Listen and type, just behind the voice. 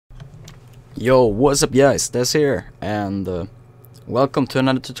Yo, what's up guys, Des here, and welcome to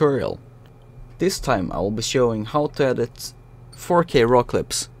another tutorial. This time I will be showing how to edit 4K raw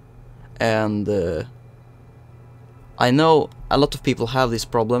clips, and I know a lot of people have this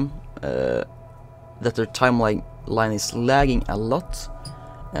problem, that their timeline is lagging a lot,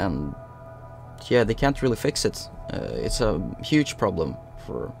 and yeah, they can't really fix it. It's a huge problem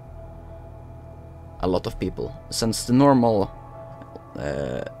for a lot of people, since the normal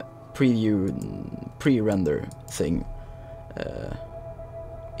pre-render thing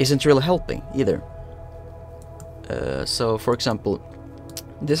isn't really helping either. So for example,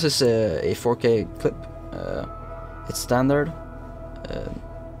 this is a 4K clip. It's standard,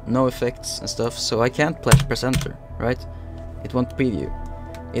 no effects and stuff, so I can't press enter, right? It won't preview.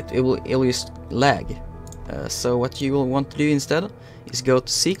 It'll just lag. So what you will want to do instead is go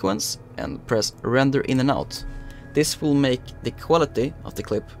to sequence and press render in and out. This will make the quality of the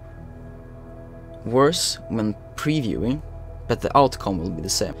clip worse when previewing, but the outcome will be the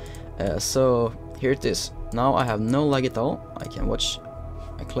same. So here it is. Now I have no lag at all. I can watch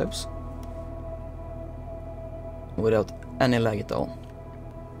my clips without any lag at all.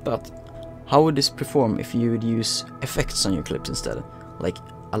 But how would this perform if you would use effects on your clips instead? Like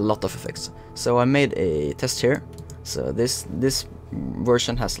a lot of effects. So I made a test here. So this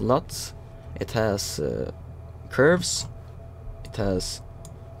version has lots. It has curves. It has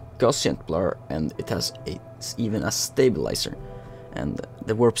Gaussian blur, and it has even a stabilizer, and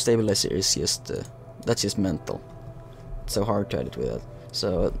the warp stabilizer is just that's just mental. It's so hard to edit with that.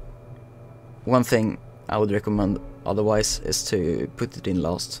 So one thing I would recommend otherwise is to put it in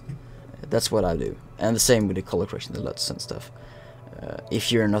last. That's what I do, and the same with the color correction, the LUTs and stuff.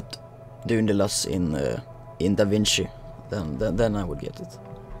 If you're not doing the LUTs in DaVinci, then I would get it.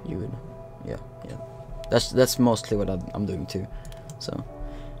 You would, yeah. That's mostly what I'm doing too. So.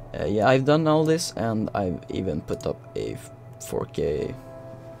 Yeah, I've done all this, and I've even put up a 4K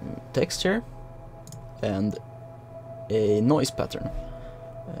texture and a noise pattern.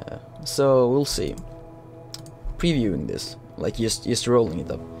 So we'll see. Previewing this, like just rolling it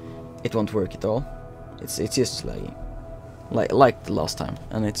up, it won't work at all. It's just like the last time,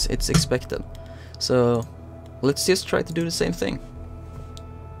 and it's expected. So let's just try to do the same thing.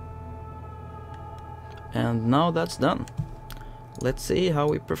 And now that's done. Let's see how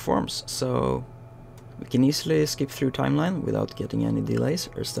it performs. So we can easily skip through timeline without getting any delays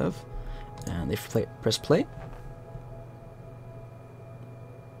or stuff. And if we press play,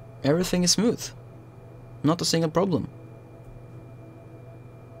 everything is smooth. Not a single problem.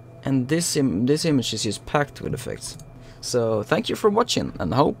 And this image is just packed with effects. So thank you for watching,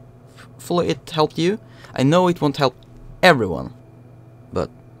 and hopefully it helped you. I know it won't help everyone, but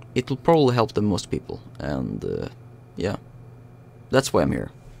it will probably help the most people. And yeah. That's why I'm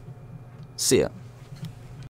here. See ya.